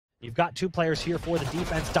You've got two players here for the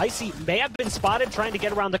defense. Dicey may have been spotted trying to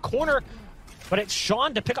get around the corner, but it's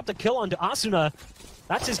Shawn to pick up the kill onto Asuna.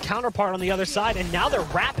 That's his counterpart on the other side, and now they're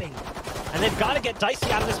wrapping. And they've got to get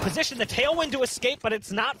Dicey out of this position. The tailwind to escape, but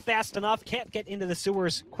it's not fast enough. Can't get into the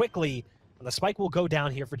sewers quickly. And the spike will go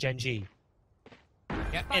down here for Gen.G.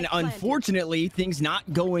 Yeah, and unfortunately, things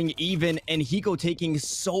not going even, and Hiko taking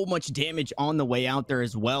so much damage on the way out there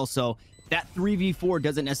as well. So that 3v4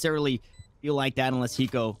 doesn't necessarily feel like that unless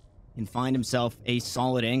Hiko can find himself a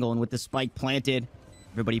solid angle. And with the spike planted,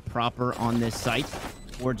 everybody proper on this site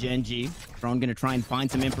for Gen.G. Shawn gonna try and find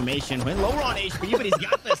some information. Went lower on HP, but he's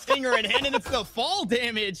got the stinger in hand, and it's the fall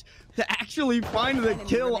damage to actually find the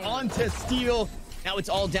kill onto Steel. Now it's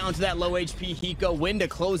all down to that low HP Hiko. Win to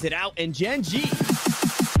close it out, and Gen.G.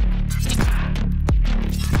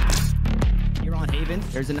 Here on Haven,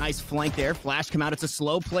 there's a nice flank there. Flash come out, it's a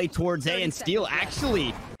slow play towards A, and Steel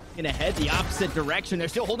actually gonna head the opposite direction. They're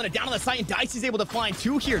still holding it down on the site, and Dicey's able to find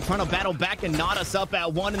two here, trying to battle back and knot us up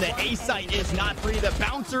at one, and the A site is not free. The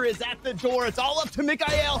bouncer is at the door. It's all up to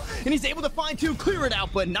MkaeL, and he's able to find two, clear it out,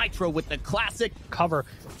 but Nitro with the classic cover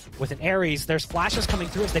with an Ares. There's flashes coming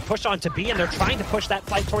through as they push on to B, and they're trying to push that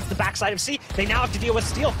fight towards the backside of C. They now have to deal with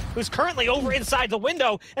Steel, who's currently over inside the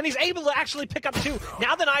window, and he's able to actually pick up two.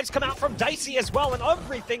 Now the knives come out from Dicey as well, and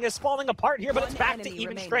everything is falling apart here, but it's back to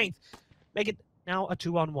even strength. Make it now a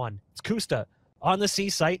 2-on-1. It's koosta on the C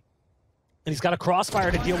site, and he's got a crossfire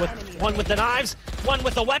to deal with. One with the knives, one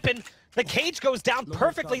with the weapon. The cage goes down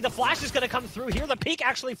perfectly. The flash is going to come through here. The peek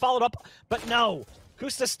actually followed up, but no.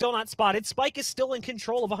 koosta's still not spotted. Spike is still in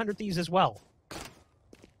control of 100 Thieves as well.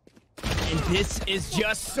 And this is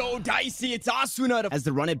just so dicey. It's Asuna as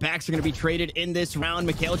the run-it backs are going to be traded in this round.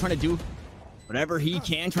 MkaeL trying to do whatever he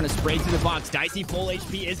can, trying to spray through the box. Dicey full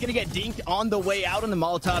HP is going to get dinked on the way out on the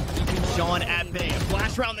Molotov, keeping Shawn at bay. A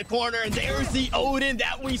flash around the corner, and there's the Odin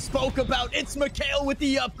that we spoke about. It's MkaeL with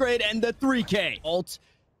the upgrade and the 3K. Ult.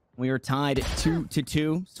 We are tied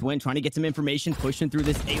 2-2. Swin trying to get some information, pushing through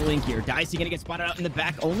this A-link here. Dicey going to get spotted out in the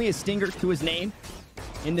back. Only a stinger to his name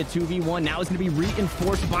in the 2v1. Now it's going to be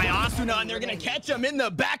reinforced by Asuna, and they're going to catch him in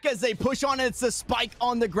the back as they push on. It's a spike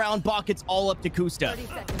on the ground. Bach, it's all up to koosta.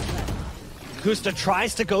 koosta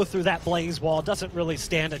tries to go through that blaze wall, doesn't really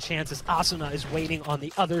stand a chance as Asuna is waiting on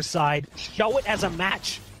the other side. Show it as a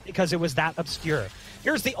match because it was that obscure.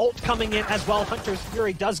 Here's the ult coming in as well. Hunter's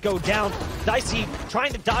Fury does go down. Dicey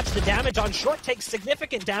trying to dodge the damage on short, takes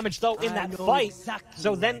significant damage though in that fight.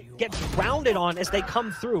 So then gets rounded on as they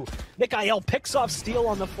come through. MkaeL picks off Steel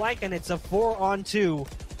on the flank, and it's a 4-on-2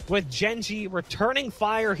 with Gen.G returning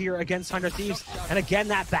fire here against 100 Thieves. And again,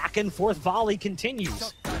 that back and forth volley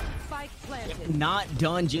continues. Not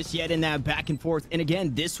done just yet in that back and forth. And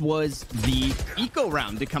again, this was the eco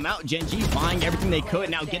round to come out. Gen.G buying everything they could,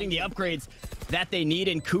 now getting the upgrades that they need,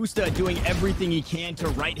 and koosta doing everything he can to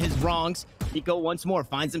right his wrongs. Hiko once more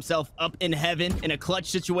finds himself up in heaven in a clutch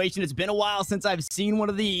situation. It's been a while since I've seen one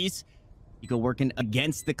of these. Hiko working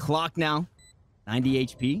against the clock now. 90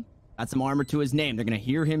 HP. Got some armor to his name. They're going to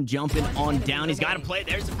hear him jumping on down. He's got to play.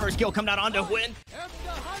 There's the first kill coming out onto huynh.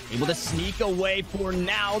 Able to sneak away for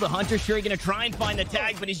now. The Hunter's sure going to try and find the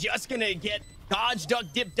tag, but he's just going to get dodge, duck,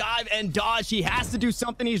 dip, dive, and dodge. He has to do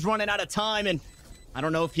something. He's running out of time, and I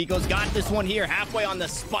don't know if Hiko's got this one here. Halfway on the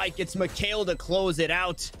spike, it's MkaeL to close it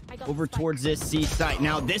out over towards this C site.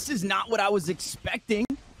 Now, this is not what I was expecting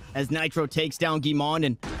as Nitro takes down Gimon,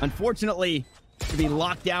 and unfortunately, to be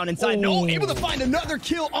locked down inside. No, able to find another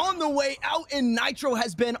kill on the way out, and Nitro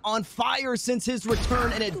has been on fire since his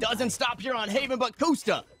return, and it doesn't stop here on Haven, but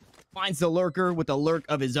koosta finds the lurker with a lurk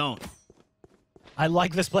of his own. I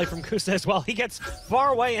like this play from koosta as well. He gets far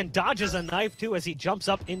away and dodges a knife too as he jumps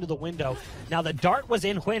up into the window. Now the dart was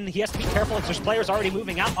in huynh. He has to be careful as there's players already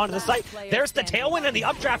moving out onto the site. There's the tailwind and the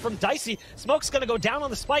updraft from Dicey. Smoke's going to go down on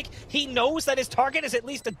the spike. He knows that his target is at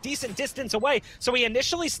least a decent distance away, so he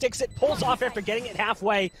initially sticks it, pulls off after getting it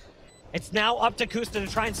halfway. It's now up to koosta to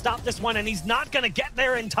try and stop this one, and he's not going to get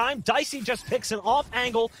there in time. Dicey just picks an off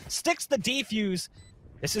angle, sticks the defuse.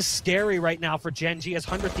 This is scary right now for Gen.G as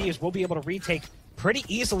 100 Thieves will be able to retake pretty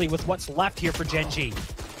easily with what's left here for Gen.G.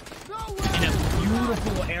 And a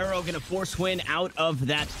beautiful arrow going to force huynh out of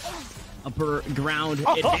that upper ground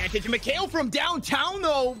advantage. MkaeL from downtown,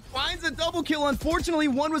 though, finds a double kill. Unfortunately,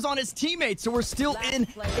 one was on his teammate, so we're still in a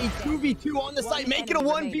 2v2 on the site. Make it a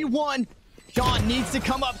 1v1. Shawn needs to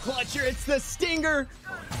come up clutch here. It's the stinger.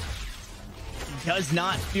 Does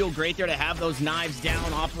not feel great there to have those knives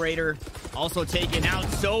down. Operator also taken out.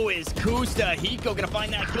 So is koosta. Hiko gonna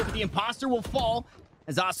find that kill, but the imposter will fall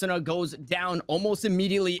as Asuna goes down almost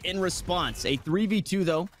immediately in response. A 3v2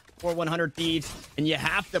 though for 100 Thieves, and you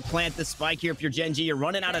have to plant the spike here if you're Gen.G. You're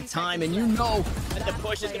running out of time, and you know that the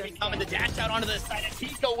push is going to be coming. The dash out onto the side of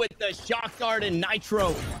Hiko with the shock dart and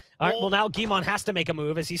nitro. All right, well, now Gimon has to make a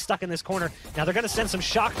move as he's stuck in this corner. Now they're going to send some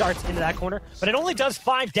shock darts into that corner, but it only does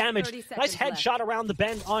 5 damage. Nice headshot around the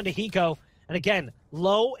bend onto Hiko. And again,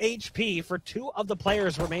 low HP for 2 of the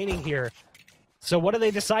players remaining here. So what do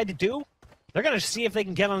they decide to do? They're going to see if they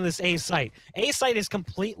can get on this A site. A site is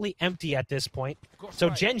completely empty at this point. So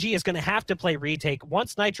Gen.G is going to have to play retake.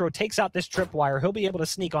 Once Nitro takes out this tripwire, he'll be able to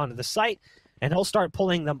sneak onto the site, and he'll start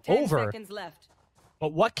pulling them over.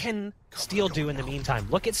 But what can Steel do in the meantime?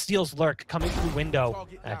 Look at Steel's lurk coming through window.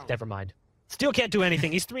 Never mind. Steel can't do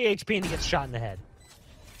anything. He's 3 HP and he gets shot in the head.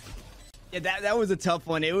 Yeah, that was a tough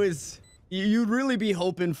one. It was... You'd really be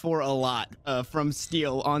hoping for a lot from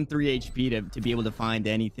Steel on 3 HP to be able to find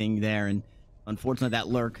anything there. And unfortunately, that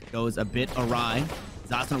lurk goes a bit awry.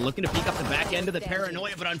 Asuna looking to peek up the back end of the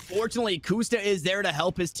paranoia, but unfortunately, Koosta is there to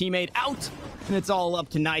help his teammate out. And it's all up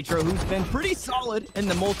to Nitro, who's been pretty solid in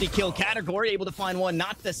the multi-kill category, able to find one,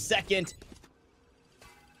 not the second.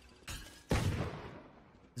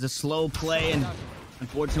 It's a slow play, and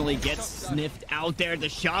unfortunately gets sniffed out there. The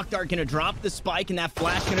shock dart gonna drop the spike, and that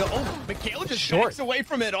flash gonna go. Oh, MkaeL just backs away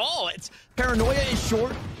from it all. It's paranoia is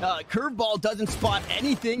short. Curveball doesn't spot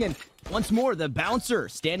anything, and once more, the bouncer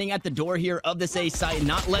standing at the door here of this A site,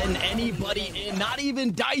 not letting anybody in, not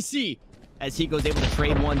even Dicey, as he goes able to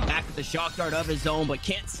trade one back with the shock dart of his own, but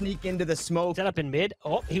can't sneak into the smoke. Set up in mid.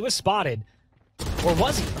 Oh, he was spotted. Or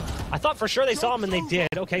was he? I thought for sure they saw him, and they did.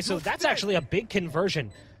 Okay, so that's actually a big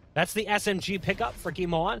conversion. That's the SMG pickup for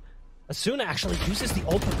Gimon. Asuna actually uses the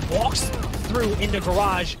ult, walks through into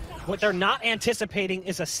garage. What they're not anticipating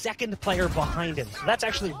is a second player behind him. So that's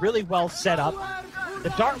actually really well set up. The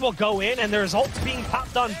dart will go in, and there's ults being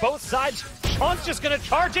popped on both sides. Shawn's just going to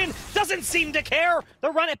charge in. Doesn't seem to care.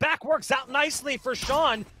 The run it back works out nicely for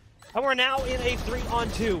Shawn. And we're now in a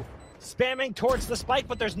 3-on-2. Spamming towards the spike,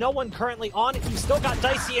 but there's no one currently on it. You've still got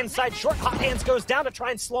Dicey inside. Short hot hands goes down to try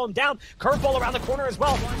and slow him down. Curveball around the corner as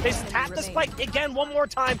well. They tap the spike again one more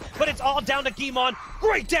time, but it's all down to Gimon.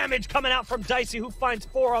 Great damage coming out from Dicey, who finds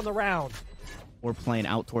 4 on the round. We're playing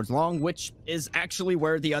out towards long, which is actually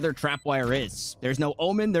where the other trap wire is. There's no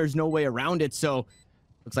omen, there's no way around it, so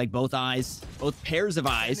looks like both pairs of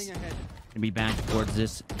eyes gonna be back towards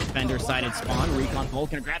this defender-sided spawn. Recon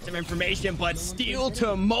Bolt gonna grab some information, but Steel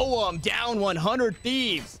to mow him down 100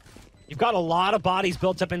 Thieves. You've got a lot of bodies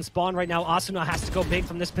built up in spawn right now. Asuna has to go big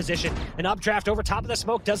from this position. An updraft over top of the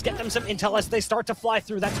smoke does get them some intel as they start to fly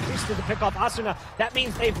through. That's Koosta to pick off Asuna. That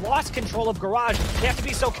means they've lost control of garage. They have to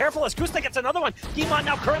be so careful as Koosta gets another one. Gimon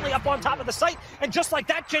now currently up on top of the site, and just like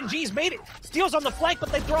that, Gen.G's made it. Steel's on the flank,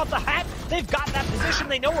 but they throw out the hat. They've got that position.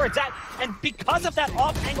 They know where it's at, and because of that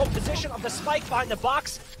off-angle position of the spike behind the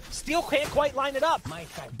box, Steel can't quite line it up.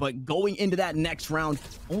 But going into that next round,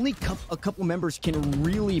 only a couple members can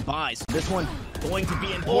really buy. So this one going to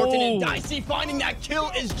be important, and Dicey finding that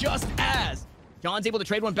kill is just as. John's able to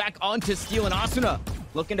trade one back onto Steel, and Asuna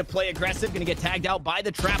looking to play aggressive, gonna get tagged out by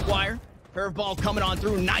the trap wire. Curveball coming on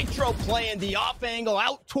through. Nitro playing the off angle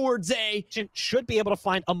out towards A. Should be able to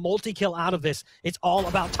find a multi-kill out of this. It's all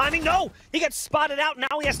about timing. No! He gets spotted out.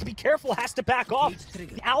 Now he has to be careful, has to back off. The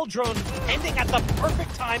owl drone ending at the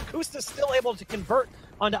perfect time. Koosta's still able to convert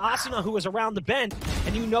onto Asuna, who is around the bend.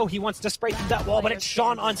 And you know he wants to spray through that wall, but it's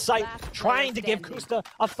Shawn on site trying to give Koosta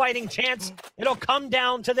a fighting chance. It'll come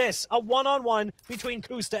down to this. A one-on-one between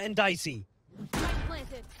Koosta and Dicey.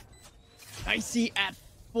 Dicey at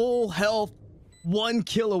full health, 1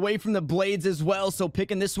 kill away from the blades as well, so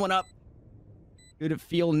picking this one up could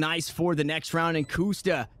feel nice for the next round. And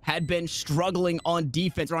Koosta had been struggling on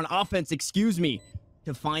defense, or on offense, excuse me,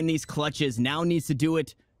 to find these clutches. Now needs to do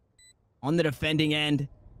it on the defending end.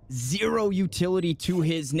 0 utility to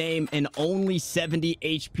his name and only 70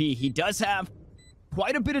 HP. He does have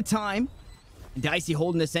quite a bit of time. And Dicey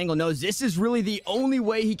holding this angle knows this is really the only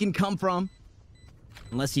way he can come from,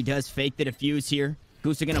 unless he does fake the defuse here.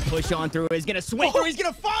 Koosta gonna push on through. He's gonna swing through. He's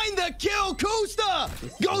gonna find the kill. Koosta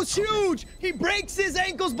goes huge. He breaks his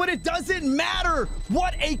ankles, but it doesn't matter.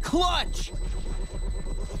 What a clutch.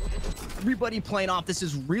 Everybody playing off. This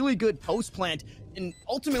is really good post plant, and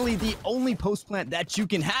ultimately the only post plant that you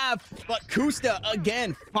can have. But Koosta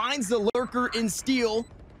again finds the lurker in Steel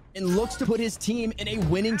and looks to put his team in a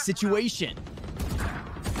winning situation.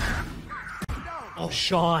 Oh,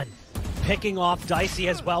 Shawn picking off Dicey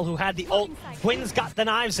as well, who had the ult. Huyhn's got the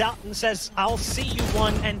knives out and says, I'll see you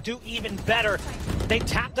one and do even better. They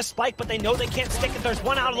tap the spike, but they know they can't stick it. There's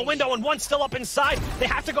one out of the window and one still up inside. They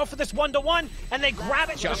have to go for this 1-to-1, and they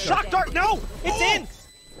grab it. Shock dart, no! It's in!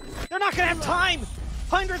 They're not gonna have time!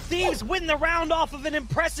 100 Thieves win the round off of an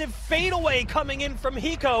impressive fadeaway coming in from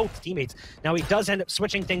Hiko. His teammates. Now he does end up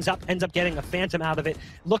switching things up, ends up getting a Phantom out of it.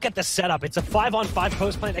 Look at the setup. It's a 5-on-5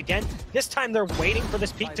 post plant again. This time they're waiting for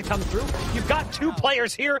this peek to come through. You've got 2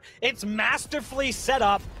 players here. It's masterfully set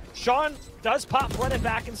up. Shawn does pop, run it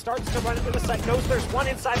back, and starts to run into the site. Knows there's one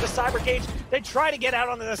inside the cyber cage. They try to get out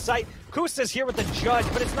onto the site. Koosta's here with the judge,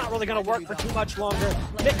 but it's not really going to work for too much longer.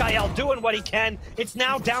 MkaeL doing what he can. It's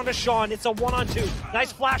now down to Shawn. It's a 1-on-2.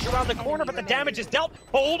 Nice flash around the corner, but the damage is dealt.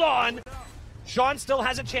 Hold on. Shawn still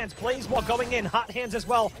has a chance. Plays while going in. Hot hands as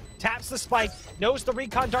well. Taps the spike. Knows the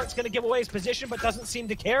recon dart's going to give away his position, but doesn't seem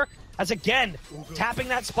to care. As again, tapping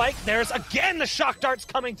that spike, there's again the shock darts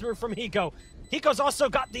coming through from Hiko. Hiko's also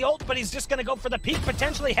got the ult, but he's just going to go for the peak,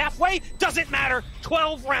 potentially halfway. Doesn't matter.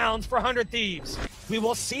 12 rounds for 100 Thieves. We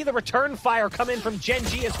will see the return fire come in from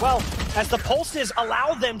Gen.G as well, as the pulses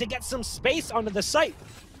allow them to get some space onto the site.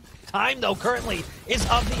 Time, though, currently is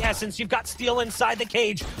of the essence. You've got Steel inside the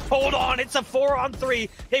cage. Hold on, it's a 4-on-3.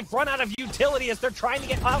 They've run out of utility as they're trying to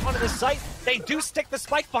get out onto the site. They do stick the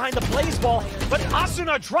spike behind the blaze wall, but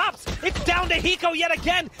Asuna drops. It's down to Hiko yet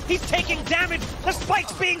again. He's taking damage. The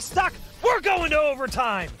spike's being stuck. We're going to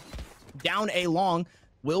overtime. Down a long,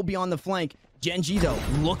 will be on the flank. Gen.G, though,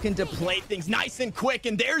 looking to play things nice and quick,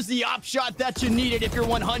 and there's the op shot that you needed if you're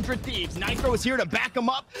 100 Thieves. Nitro is here to back him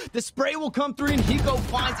up. The spray will come through, and Hiko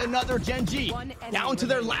finds another Gen.G. Down to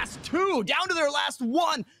their last 2, down to their last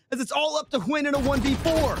 1, as it's all up to huynh in a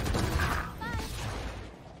 1v4.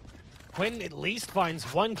 huynh at least finds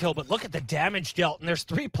 1 kill, but look at the damage dealt, and there's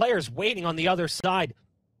 3 players waiting on the other side.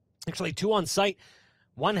 Actually, 2 on site.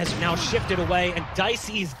 1 has now shifted away, and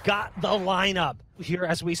Dicey's got the lineup here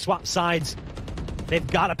as we swap sides. They've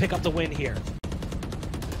got to pick up the win here.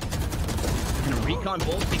 And a recon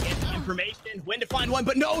bolt to get the information. When to find 1,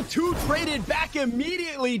 but no, 2 traded back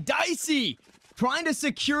immediately. Dicey trying to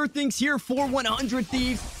secure things here for 100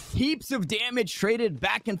 Thieves. Heaps of damage traded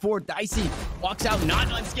back and forth. Dicey walks out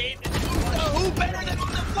not unscathed. Who better than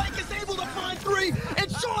on the flank is able to find 3?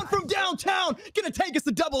 And Shawn from downtown gonna take us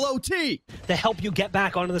to double OT. To help you get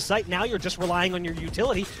back onto the site, now you're just relying on your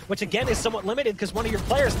utility, which again is somewhat limited because one of your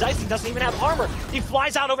players, Dicey, doesn't even have armor. He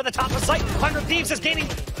flies out over the top of the site. 100 Thieves is gaining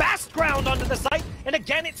fast ground onto the site, and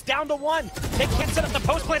again it's down to 1. They can't set up the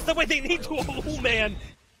post plants the way they need to. Oh man.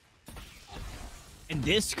 And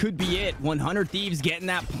this could be it. 100 Thieves getting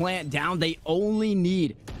that plant down. They only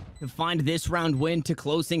need to find this round win to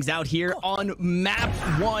close things out here on map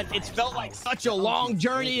 1. It's felt like such a long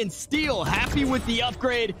journey, and Steel, happy with the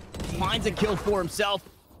upgrade, finds a kill for himself,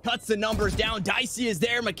 cuts the numbers down. Dicey is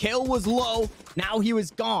there. MkaeL was low. Now he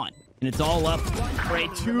was gone. And it's all up for a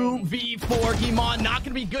 2v4. Gmon not going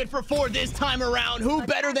to be good for 4 this time around. Who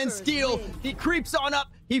better than Steel? He creeps on up.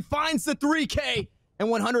 He finds the 3K. And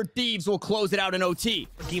 100 Thieves will close it out in OT.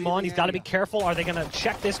 Gmon, he's got to be careful. Are they going to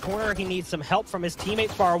check this corner? He needs some help from his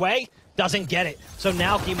teammates far away. Doesn't get it. So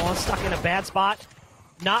now Gmon's stuck in a bad spot.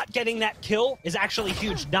 Not getting that kill is actually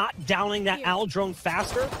huge. Not downing that owl drone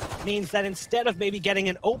faster means that instead of maybe getting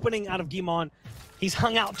an opening out of Gmon, he's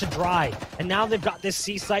hung out to dry. And now they've got this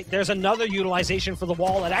C site. There's another utilization for the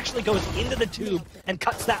wall that actually goes into the tube and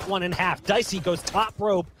cuts that one in half. Dicey goes top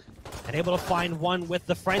rope and able to find 1 with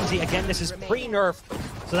the Frenzy. Again, this is pre-nerf,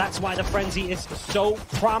 so that's why the Frenzy is so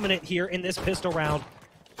prominent here in this pistol round,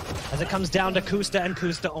 as it comes down to koosta and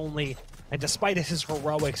koosta only, and despite his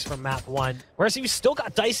heroics from map 1. Whereas you've still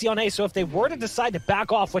got Dicey on A, so if they were to decide to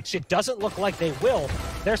back off, which it doesn't look like they will,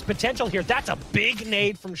 there's potential here. That's a big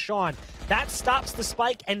nade from Shawn. That stops the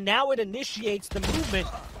spike, and now it initiates the movement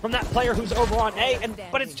from that player who's over on A,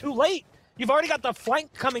 but it's too late. You've already got the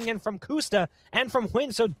flank coming in from koosta and from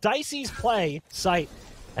huynh, so Dicey's play site,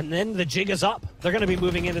 and then the jig is up. They're going to be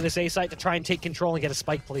moving into this A site to try and take control and get a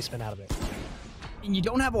spike placement out of it. And you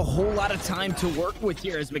don't have a whole lot of time to work with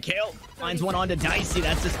here as MkaeL finds 1 onto Dicey.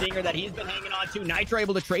 That's the stinger that he's been hanging on to. Nitro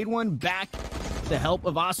able to trade 1 back with the help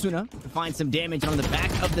of Asuna to find some damage on the back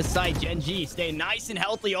of the site. Gen.G staying nice and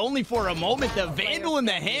healthy only for a moment. The Vandal in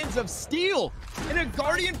the hands of Steel and a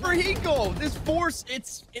Guardian for Hiko. This force,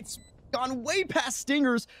 it's gone way past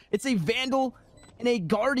stingers. It's a Vandal and a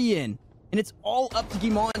Guardian, and it's all up to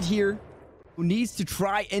Gmon here, who needs to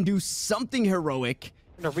try and do something heroic.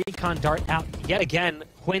 A recon dart out yet again.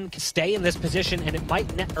 huynh can stay in this position, and it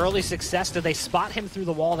might net early success. Do they spot him through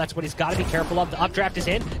the wall? That's what he's got to be careful of. The updraft is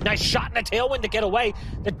in. Nice shot and a tailwind to get away.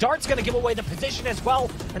 The dart's going to give away the position as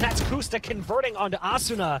well, and that's koosta converting onto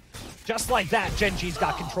Asuna. Just like that, Gen.G's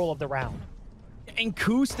got control of the round. And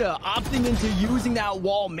koosta opting into using that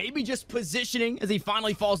wall, maybe just positioning as he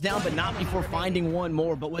finally falls down, but not before finding 1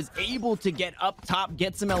 more, but was able to get up top,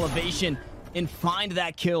 get some elevation. and find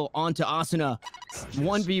that kill onto Asuna.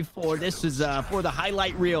 1v4. This is for the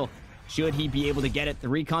highlight reel. Should he be able to get it? The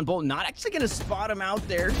recon bolt not actually going to spot him out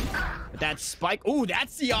there. But that spike. Oh,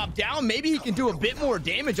 that's the op down. Maybe he can do a bit more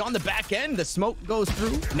damage on the back end. The smoke goes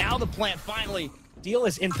through. Now the plant finally. Deal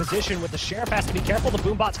is in position with the sheriff. Has to be careful. The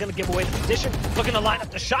boombot's going to give away the position. Looking to line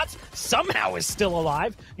up the shots. Somehow is still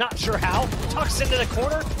alive. Not sure how. Tucks into the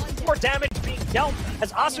corner. More damage being dealt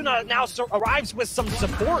as Asuna now arrives with some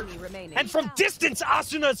support. And from distance,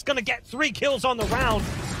 Asuna is going to get 3 kills on the round.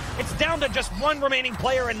 It's down to just 1 remaining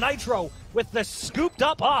player in Nitro with the scooped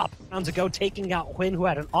up op. Rounds ago, taking out huynh, who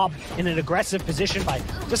had an op in an aggressive position by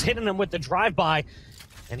just hitting him with the drive-by.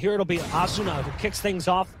 And here it'll be Asuna who kicks things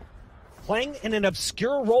off, playing in an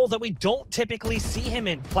obscure role that we don't typically see him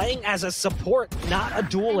in, playing as a support, not a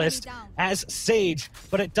duelist, as Sage,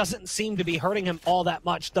 but it doesn't seem to be hurting him all that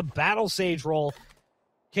much. The Battle Sage role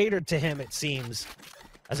catered to him, it seems,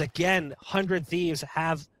 as again, 100 Thieves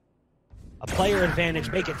have a player advantage,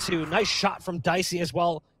 make it 2. Nice shot from Dicey as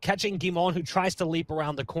well, catching Guimond, who tries to leap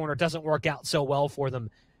around the corner. Doesn't work out so well for them.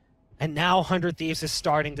 And now 100 Thieves is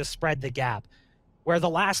starting to spread the gap. Where the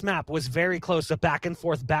last map was very close, a back and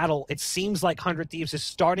forth battle, it seems like 100 Thieves is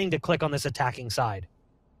starting to click on this attacking side.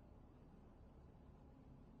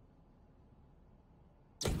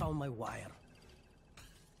 Found my wire.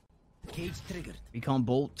 Cage triggered. Recon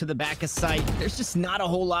bolt to the back of sight. There's just not a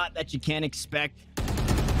whole lot that you can expect.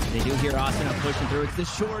 They do hear Asuna pushing through. It's the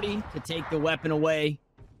shorty to take the weapon away.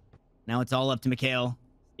 Now it's all up to MkaeL.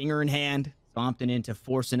 Stinger in hand. Stomping into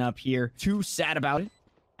forcing up here. Too sad about it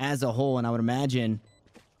as a whole, and I would imagine...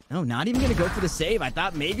 No, not even going to go for the save. I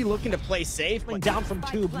thought maybe looking to play safe. Down from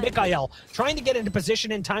 2, MkaeL trying to get into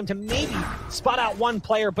position in time to maybe spot out 1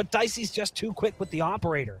 player, but Dicey's just too quick with the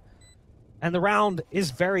operator. And the round is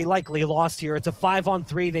very likely lost here. It's a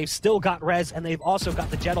 5-on-3. They've still got res, and they've also got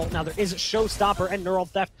the jet ult. Now, there is a showstopper and neural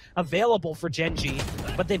theft available for Gen.G,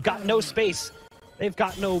 but they've got no space. They've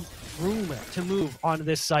got no room to move onto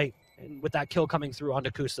this site. And with that kill coming through onto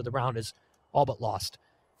Koosta, the round is all but lost.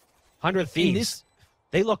 100 Thieves,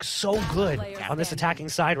 they look so good on this attacking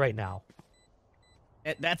side right now.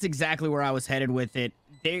 That's exactly where I was headed with it.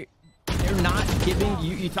 They're not giving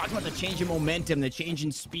you talked about the change in momentum, the change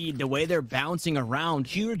in speed, the way they're bouncing around.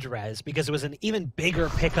 Huge res, because it was an even bigger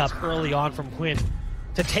pickup early on from huynh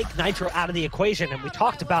to take Nitro out of the equation. And we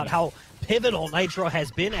talked about how pivotal Nitro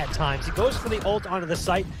has been at times. He goes for the ult onto the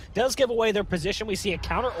site, does give away their position. We see a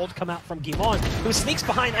counter ult come out from Guimond, who sneaks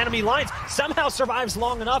behind enemy lines, somehow survives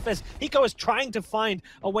long enough as Hiko is trying to find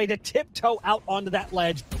a way to tiptoe out onto that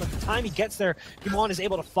ledge. But the time he gets there, Guimond is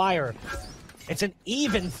able to fire. It's an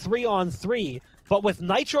even 3-on-3, but with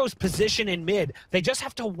Nitro's position in mid, they just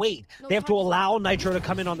have to wait. They have to allow Nitro to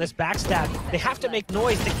come in on this backstab. They have to make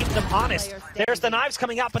noise to keep them honest. There's the knives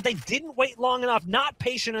coming out, but they didn't wait long enough, not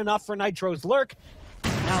patient enough for Nitro's lurk.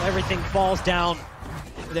 Now everything falls down.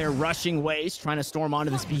 They're rushing ways, trying to storm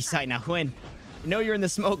onto this B site. Now, huynh, you know you're in the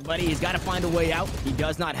smoke, buddy. He's got to find a way out. He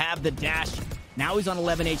does not have the dash. Now he's on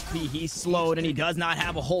 11 HP. He's slowed, and he does not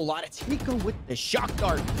have a whole lot. It's Hiko with the shock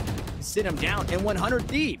dart. Sit him down, and 100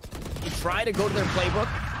 Thieves. They try to go to their playbook.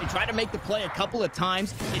 They try to make the play a couple of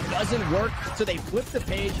times. It doesn't work, so they flip the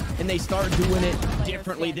page, and they start doing it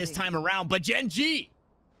differently this time around. But Gen.G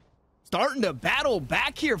starting to battle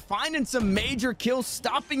back here, finding some major kills,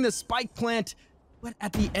 stopping the spike plant. But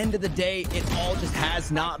at the end of the day, it all just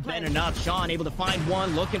has not been enough. Shawn able to find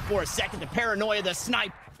 1, looking for a second. The paranoia, the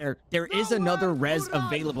snipe. There is another res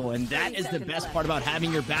available, and that is the best part about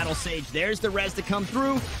having your battle sage. There's the res to come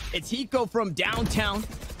through. It's Hiko from downtown.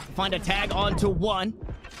 Find a tag onto 1.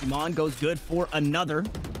 Guimond goes good for another.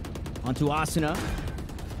 Onto Asuna.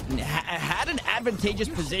 Had an advantageous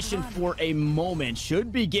position for a moment.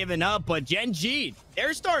 Should be given up, but Gen.G,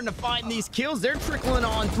 they're starting to find these kills. They're trickling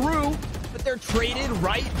on through, but they're traded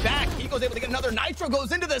right back. Hiko's able to get another Nitro,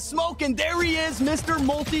 goes into the smoke, and there he is, Mr.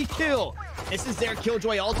 Multi-Kill. This is their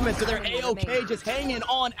Killjoy ultimate, so they're A-OK, just hanging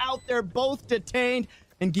on out there, both detained.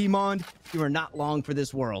 And Guimond, you are not long for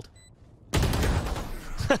this world.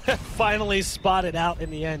 Finally spotted out in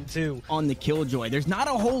the end, too. On the Killjoy. There's not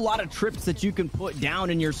a whole lot of trips that you can put down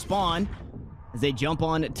in your spawn. As they jump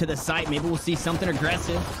on to the site, maybe we'll see something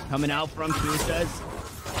aggressive coming out from Koosta's.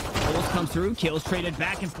 Pulse comes through, kills traded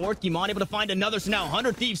back and forth. Guimond able to find another, so now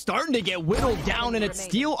 100 Thieves starting to get whittled down, and it's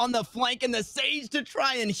Steel on the flank, and the Sage to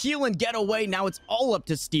try and heal and get away. Now it's all up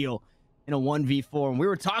to Steel in a 1v4, and we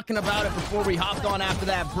were talking about it before we hopped on after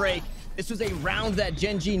that break. This was a round that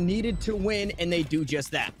Gen.G needed to win, and they do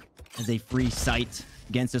just that. As a free sight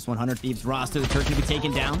against this 100 Thieves roster, the Turk can be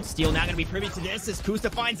taken down. Steel now going to be privy to this as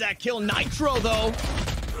Koosta finds that kill. Nitro, though,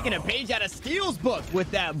 Taking a page out of Steel's book with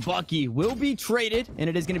that Bucky. Will be traded, and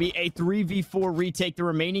it is going to be a 3v4 retake. The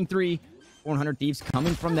remaining 400 Thieves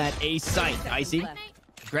coming from that A site. Dicey.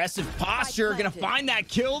 Aggressive posture, gonna find that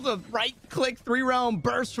kill. The right-click 3-round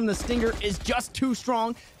burst from the Stinger is just too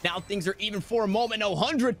strong. Now things are even for a moment.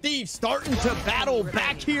 100 Thieves starting to battle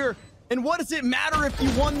back here. And what does it matter if you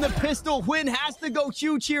won the pistol? Huynh has to go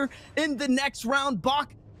huge here in the next round. Bach,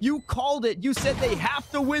 you called it. You said they have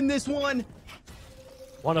to win this one.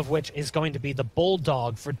 One of which is going to be the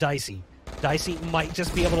Bulldog for Dicey. Dicey might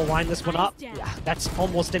just be able to line this one up. Yeah, that's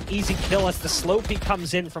almost an easy kill as the slow peek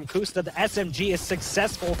comes in from koosta. The SMG is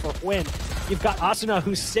successful for Huynh. You've got Asuna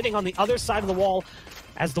who's sitting on the other side of the wall.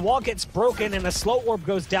 As the wall gets broken and the slow orb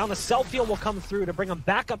goes down, the self-heal will come through to bring him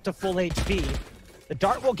back up to full HP. The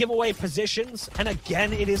dart will give away positions, and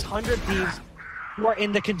again, it is 100 Thieves who are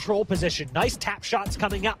in the control position. Nice tap shots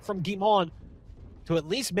coming out from Gimon to at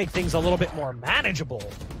least make things a little bit more manageable.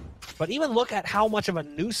 But even look at how much of a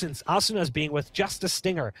nuisance Asuna's being with just a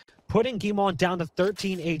Stinger, putting Gimon down to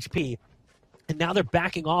 13 HP. And now they're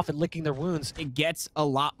backing off and licking their wounds. It gets a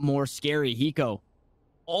lot more scary. Hiko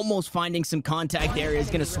almost finding some contact there, is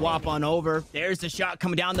going to swap on over. There's the shot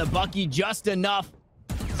coming down the Bucky just enough.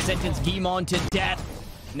 Sentence Gimon to death.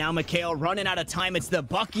 Now MkaeL running out of time. It's the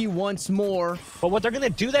Bucky once more. But what they're going to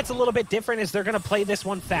do that's a little bit different is they're going to play this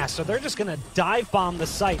one fast. So they're just going to dive bomb the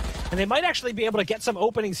site. And they might actually be able to get some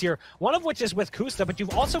openings here. One of which is with koosta, but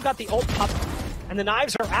you've also got the ult pop. And the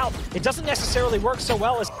knives are out. It doesn't necessarily work so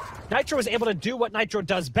well as Nitro is able to do what Nitro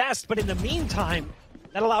does best. But in the meantime,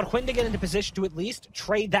 that allowed Huynh to get into position to at least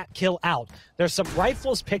trade that kill out. There's some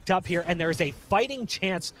rifles picked up here, and there's a fighting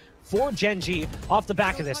chance for Gen.G off the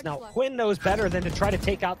back of this. Now, Huynh knows better than to try to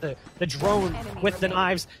take out the drone with the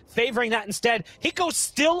knives, favoring that instead. Hiko's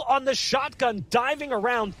still on the shotgun, diving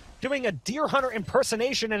around, doing a deer hunter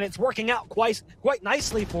impersonation, and it's working out quite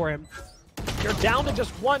nicely for him. You're down to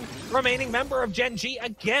just one remaining member of Gen.G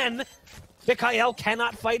again. MkaeL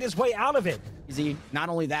cannot fight his way out of it. Easy. Not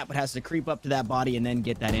only that, but has to creep up to that body and then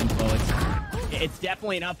get that info. It's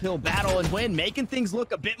definitely an uphill battle, and Huynh making things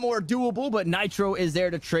look a bit more doable, but Nitro is there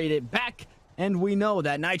to trade it back. And we know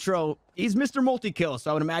that Nitro, he's Mr. Multi-Kill, so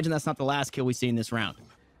I would imagine that's not the last kill we see in this round.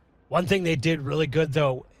 One thing they did really good,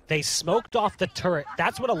 though, they smoked off the turret.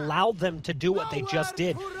 That's what allowed them to do what they just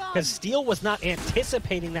did, because Steel was not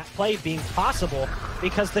anticipating that play being possible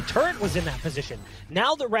because the turret was in that position.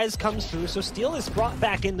 Now the res comes through, so Steel is brought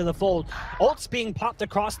back into the fold. Ult's being popped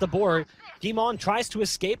across the board. Gimon tries to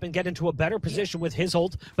escape and get into a better position with his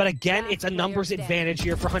ult, but again, it's a numbers advantage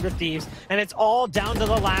here for 100 Thieves, and it's all down to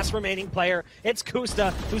the last remaining player. It's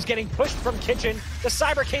koosta, who's getting pushed from kitchen. The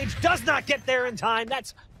cyber cage does not get there in time.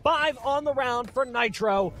 That's 5 on the round for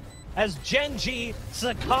Nitro as Gen.G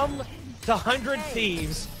succumb to 100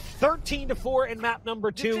 Thieves. 13-4 in map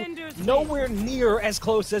number 2. Nowhere near as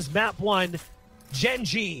close as map 1.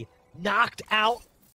 Gen.G knocked out